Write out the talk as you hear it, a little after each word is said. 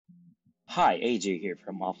Hi, AJ here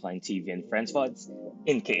from Offline TV and Friends Vods.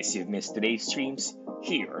 In case you've missed today's streams,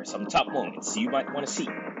 here are some top moments you might want to see.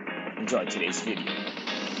 Enjoy today's video.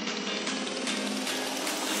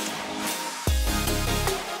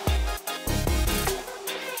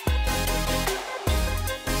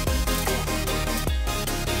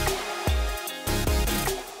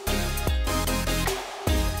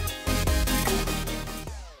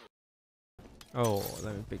 Oh,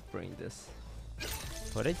 let me big brain this.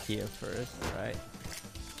 Put it here first, right?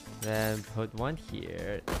 Then put one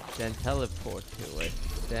here, then teleport to it,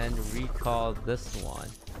 then recall this one.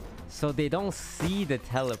 So they don't see the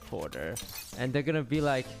teleporter, and they're gonna be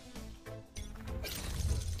like,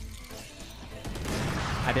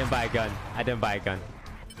 I didn't buy a gun. I didn't buy a gun.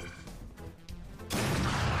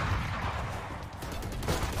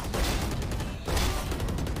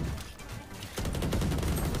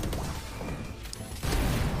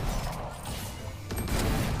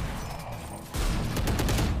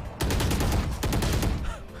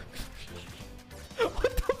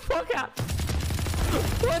 What the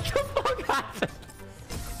fuck happened?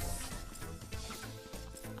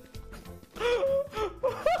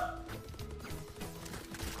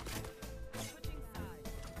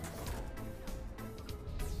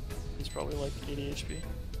 He's probably like 80 HP.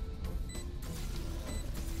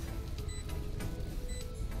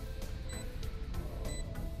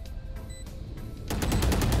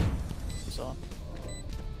 He's on.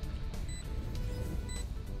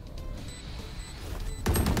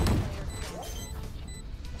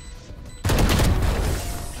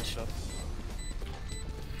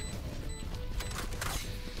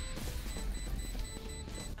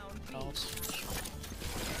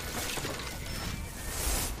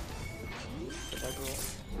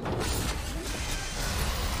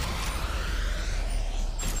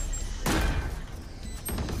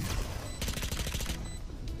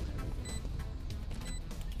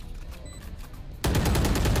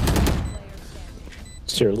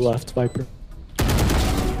 To your left, Viper.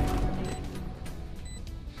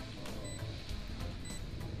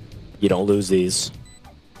 You don't lose these.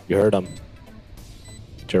 You heard him.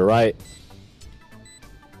 To your right.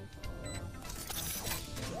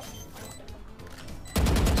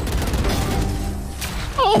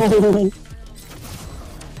 Oh!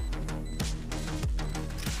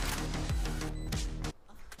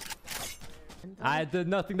 I did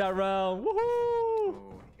nothing that round. Woohoo!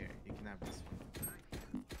 Oh, here, you can have this one.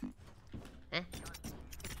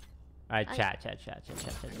 Alright, chat.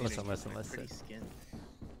 Listen.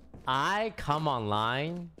 I come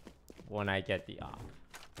online when I get the off.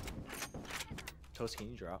 Toast,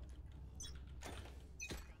 can you drop?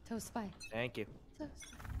 Toast spy. Thank you.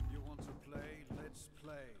 Toast. You want to play? Let's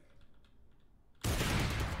play.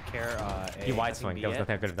 Care, He wide swing. There was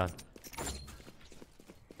nothing I could have done.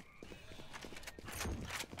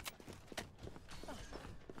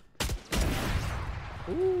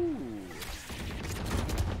 Ooh.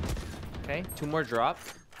 Okay, 2 more drop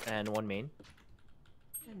and 1 main.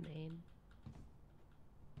 Good main.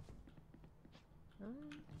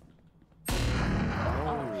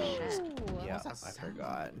 Oh, shit. Yeah, What's that I sound?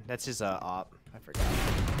 forgot. That's his op. I forgot.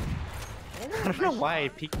 I don't know why I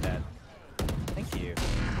peeked that. Thank you.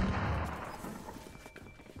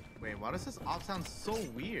 Wait, why does this op sound so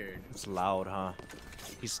weird? It's loud, huh?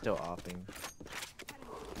 He's still opping.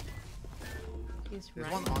 He's There's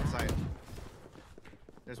running. one on site.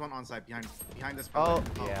 There's one on site behind this. Oh,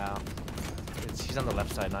 pillar. yeah. He's on the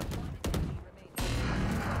left side, not.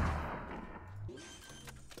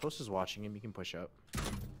 Toast is watching him. You can push up.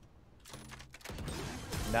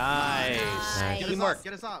 Nice. Nice. Get us Teamwork. up,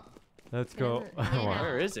 get us up. Let's go. Yeah.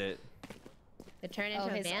 Where is it? It turned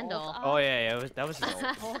into a vandal. Oh yeah, that was his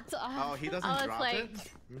ult. Oh, he doesn't I was drop like,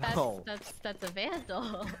 it? No. that's a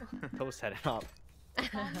vandal. Toast had it up.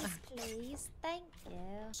 Please, thank you.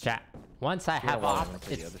 Chat. Once I have well, off, I went to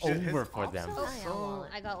the it's other side. over His for off them. sounds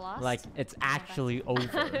I got lost. Like, it's actually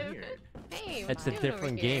over. Weird. Hey, It's a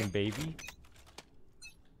different game, baby.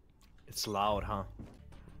 It's loud, huh?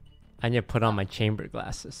 I need to put on my chamber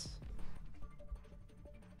glasses.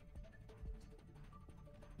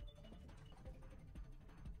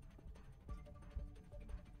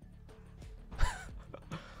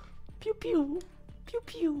 Pew pew. Pew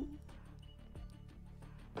pew.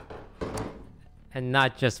 And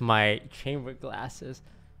not just my chamber glasses,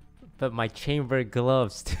 but my chamber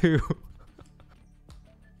gloves too.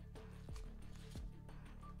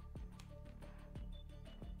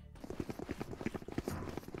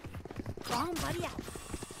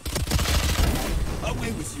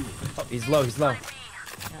 Away with you. Oh, he's low, he's low.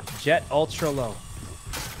 Jet ultra low.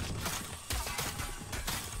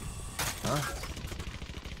 Huh?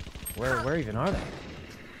 Where even are they?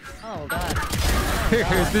 Oh god.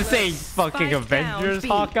 This ain't fucking Avengers,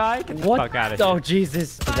 Hawkeye. Get the fuck out of here. Oh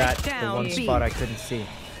Jesus! That the one B. spot I couldn't see.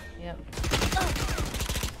 Yep.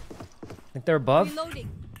 Think they're above.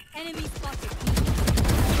 Enemy spotted.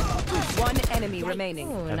 One enemy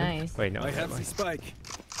remaining. Oh, nice. Wait, no. I have the spike.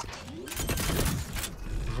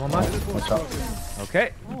 There's one left.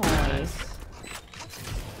 Okay. Nice.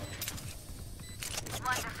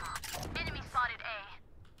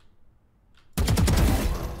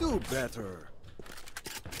 Do better.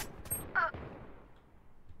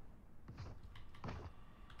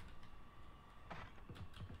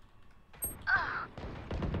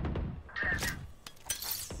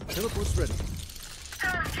 Teleport's ready.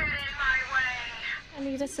 I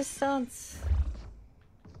need assistance.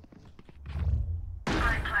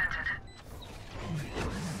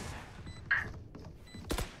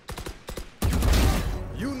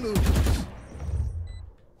 You lose.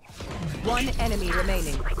 One enemy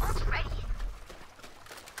remaining.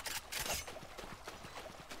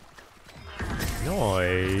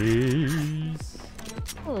 Nice.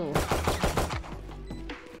 Ooh.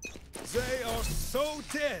 They are so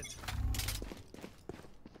dead.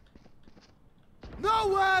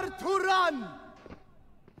 Nowhere to run.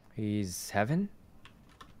 He's heaven.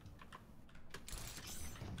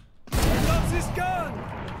 Loves his gun.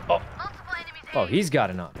 Oh, he's got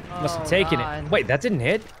an up. Must have Oh, taken God. it. Wait, that didn't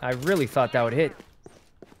hit? I really thought that would hit.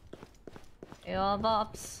 They all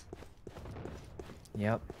bops.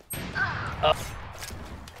 Yep.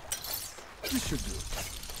 This should do.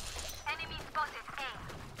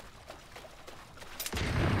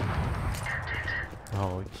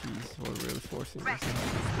 Oh, jeez. We're really forcing this.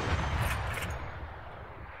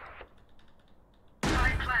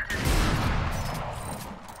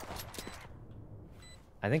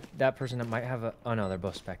 I think that person that might have a. Oh no, they're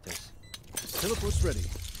both specters. Teleport's ready.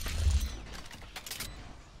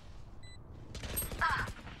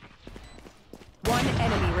 One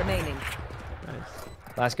enemy remaining.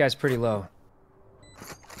 Nice. Last guy's pretty low.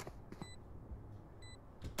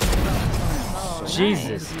 Oh,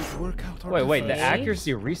 Jesus. Work out our Wait, the Okay.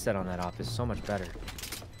 accuracy reset on that op is so much better.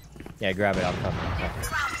 Yeah, grab it. I'll cover it.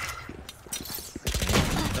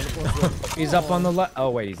 He's up on the left. Oh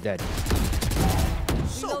wait, he's dead.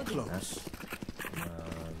 So close.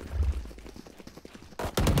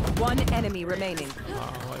 One enemy remaining.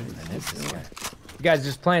 This is guy. You guys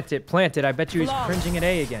just plant it. Plant it. I bet you he's cringing at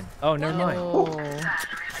A again. Oh, never mind. Oh,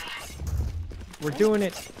 We're doing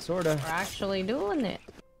it, sorta. we're actually doing it.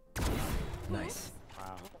 Nice.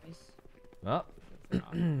 Well,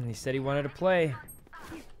 he said he wanted to play.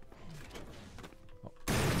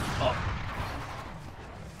 Oh.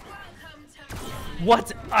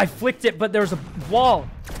 What? I flicked it, but there's a wall.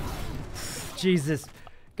 Jesus.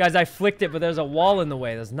 Guys, I flicked it, but there's a wall in the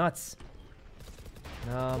way. That's nuts.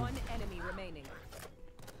 One enemy remaining.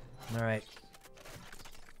 All right.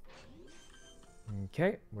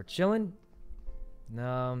 Okay, we're chilling.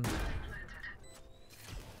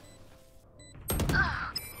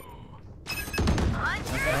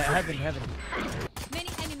 Heaven. Many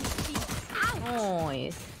enemies B.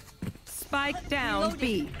 Nice. Spike down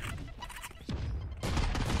B.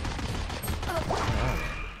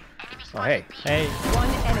 Oh, hey. Hey. One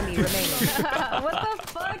enemy remaining. What the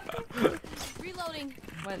fuck? Reloading.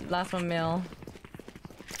 What? Last one, Mill.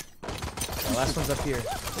 The last one's up here.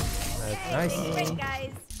 Nice.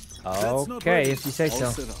 guys. That's not Okay, ready. if you say All so.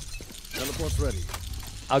 set up. Teleport's ready.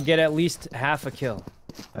 I'll get at least half a kill.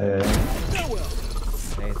 Farewell.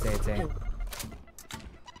 Say.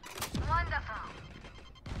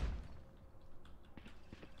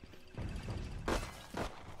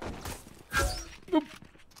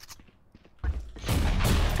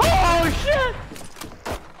 Oh, shit!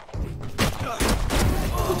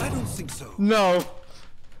 I don't think so. No.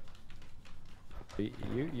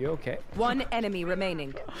 You okay? One enemy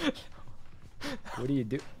remaining. What do you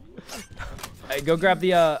do? Hey, go grab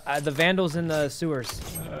the vandals in the sewers.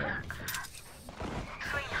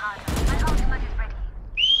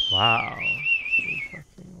 Wow.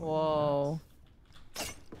 Whoa.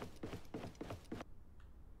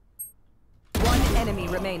 One enemy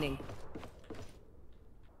remaining.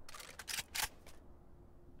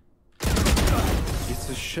 It's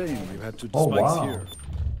a shame you had to spikes here.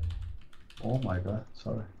 Oh my god,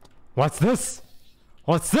 sorry. What's this?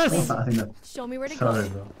 What's this? Show me where to Sorry, go.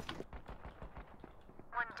 bro.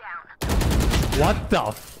 What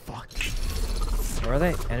the fuck? Where are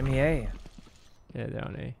they? Enemy A. Yeah,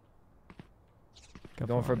 down A.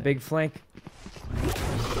 Going for a big flank.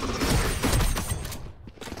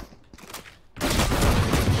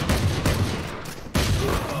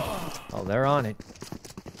 Oh, they're on it.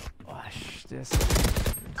 this.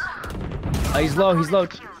 He's low. He's low.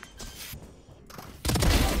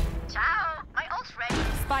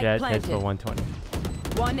 Spike Jet hits for planted. 120.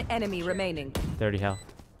 One enemy remaining. 30 health.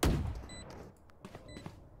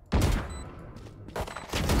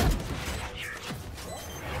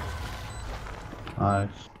 Nice.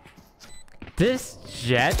 This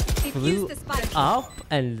jet flew the spike. up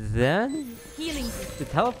and then Healing. the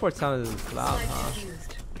teleport sounded loud, huh?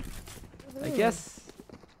 I guess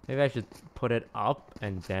maybe I should put it up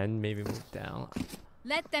and then maybe move down.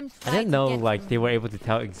 Let them I didn't know like they were able to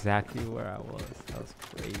tell exactly where I was. That was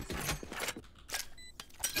crazy.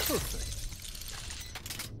 Perfect.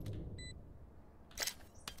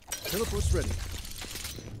 Teleport's ready.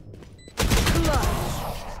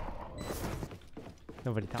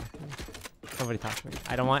 Nobody talk to me. Nobody talk to me.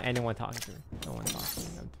 I don't want anyone talking to me. No one talk to me.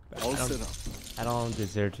 All set up. I don't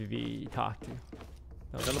deserve to be talked to.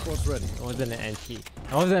 No, Teleport's ready. I wasn't an NT.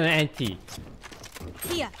 I wasn't an NT.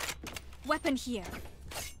 Here. Weapon here.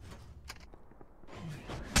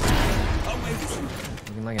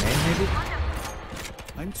 Looking like an A, maybe?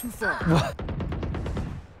 I'm too far. What?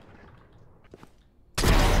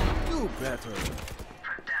 Do better.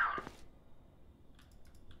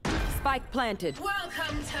 Spike planted.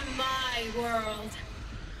 Welcome to my world.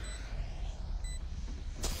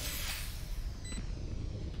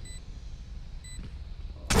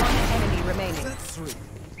 One enemy remaining. That's 3.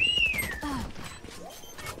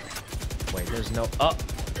 Wait, there's no. Oh.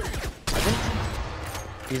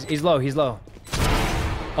 He's low. He's low.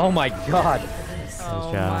 Oh my god.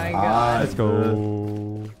 Oh job. my god. Let's go.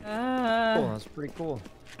 Cool. That's pretty cool.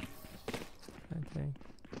 Okay.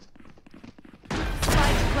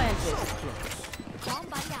 Spike planted.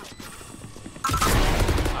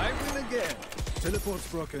 I win again. Teleport's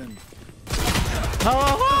broken.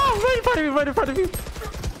 Oh, right in front of me, right in front of me.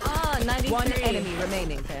 Oh, 93. One enemy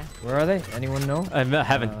remaining. Okay. Where are they? Anyone know?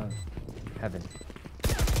 Heaven. Heaven.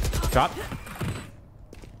 Drop.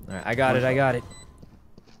 Alright, I got it. I got it.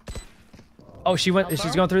 Oh, she went.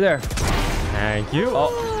 She's going through there. Thank you.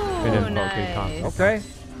 Oh, Good info, nice. good comp. okay.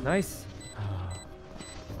 Nice.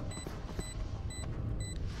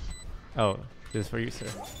 Oh, this is for you, sir.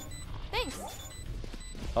 Thanks.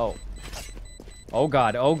 Oh. Oh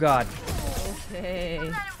god. Oh god.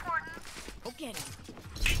 Okay. Okay.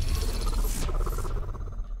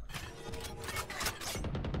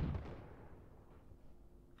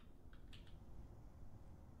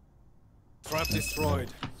 Trap destroyed.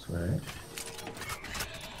 Swear.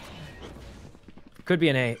 Could be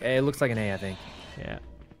an A. It looks like an A, I think. Yeah.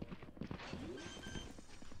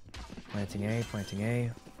 Planting A. Planting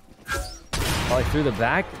A. Probably through the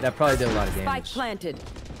back. That probably did a lot of Spike damage. planted.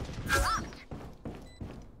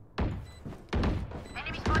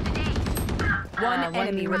 One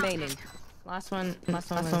enemy remaining. Last one was.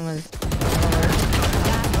 Last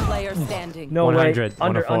player standing. No 100, way.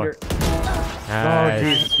 Under. 104. Oh Nice.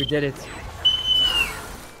 Jesus, we did it.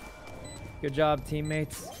 Good job,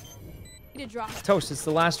 teammates. Need to drop. Toast, it's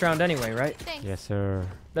the last round anyway, right? Thanks. Yes, sir.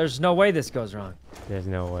 There's no way this goes wrong. There's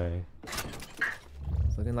no way.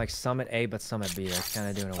 It's looking like Summit A, but Summit B. That's kind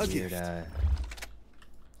of doing a A weird gift.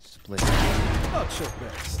 split. Not your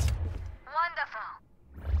best.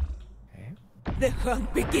 Okay. The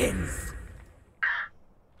hunt begins.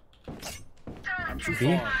 I'm too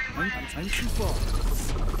B? far. I'm too far.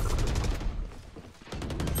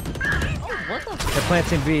 What the? They're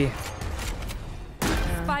planting B.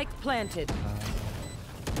 Spike planted.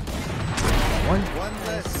 One. One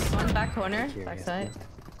less. One back corner. Back side.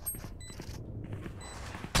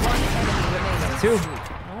 One enemy remaining. Two.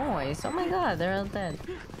 Nice. Oh my god, they're all dead.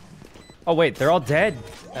 Oh wait, they're all dead.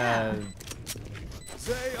 They are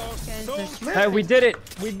so Hey, we did it.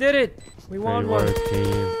 We did it. We won Great one. work,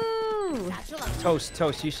 team. Toast.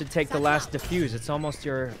 You should take the last defuse. It's almost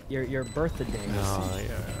your birthday. No,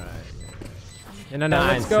 you're right. No, Now I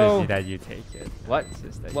let's insist go. that you take it. What? I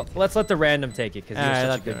insist that Well, you let's let the random take it because take it. you're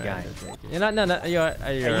Alright, such a good guy. No, you're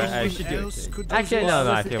right. you should do else it. could do Actually, this. no,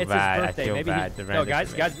 I Listen, feel it's his bad. I birthday. feel Maybe bad. The no, random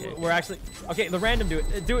guys, can make it. we're actually okay. The random do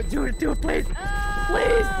it. Do it, please.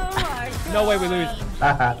 No way we lose.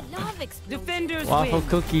 Love explosion. Defenders Waffle win.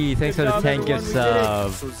 Cookie, thanks for Good the job, 10 everyone. gift We did it.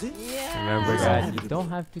 subs. So this? Remember, guys, you don't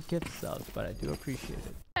have to gift subs, but I do appreciate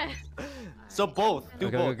it. So both. Do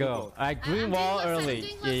Go, both. go, do go. both. Alright, green I'm wall doing left side, early. I'm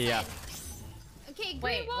doing Yeah, left yeah. side. Okay, green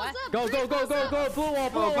Wait, walls what? up. Go, green go, go, walls go, up. go, blue wall,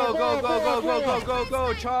 blue Go, wall, go, go, go, go, go, go, go,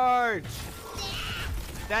 go, charge!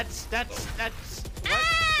 That's what?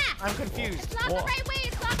 Ah! I'm confused. It's not the right way.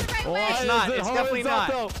 It's not the right way. It's not. It's definitely not.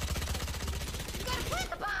 You gotta plant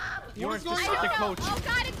the bomb. You weren't I supposed don't to know. coach. Oh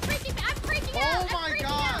god, it's freaking me. I'm freaking out. Oh I'm my freaking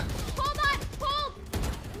God. out. Hold on. Hold.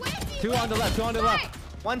 Wait. Two on the left, two on the left.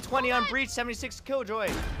 120 on Breach, 76 Killjoy.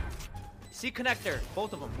 C connector,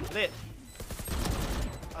 both of them, lit.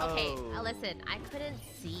 Okay, Oh. listen, I couldn't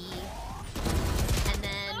see. And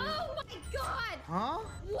then. Oh my god! Huh?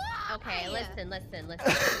 What? Okay, listen.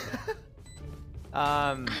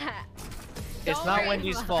 It's Don't not worry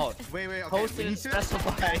Wendy's about fault. Wait, okay. Post it and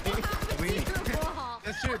specify.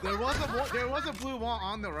 That's true. There was a blue wall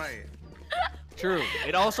on the right. True.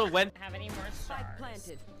 It also went. Have any more stars?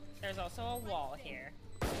 Planted. There's also a wall here.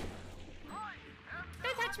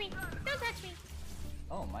 Don't touch me! Don't touch me!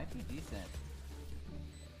 Oh, might be decent.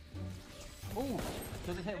 Oh,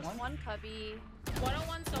 does it hit one? One cubby.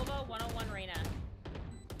 101 Sova, 101 Reyna.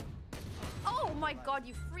 Oh my god,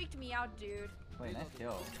 you freaked me out, dude. Wait, nice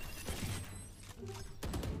kill.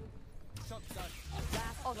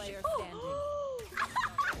 Last player standing.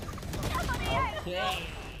 Okay.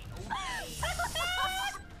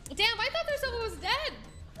 Damn, I thought their Sova was dead!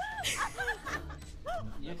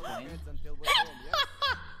 You explain. Until we're home, yes?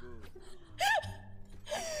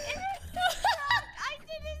 I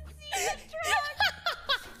didn't see the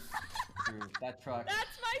truck! Dude, that truck.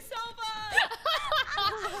 That's my Sova!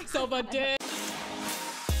 Sova dead.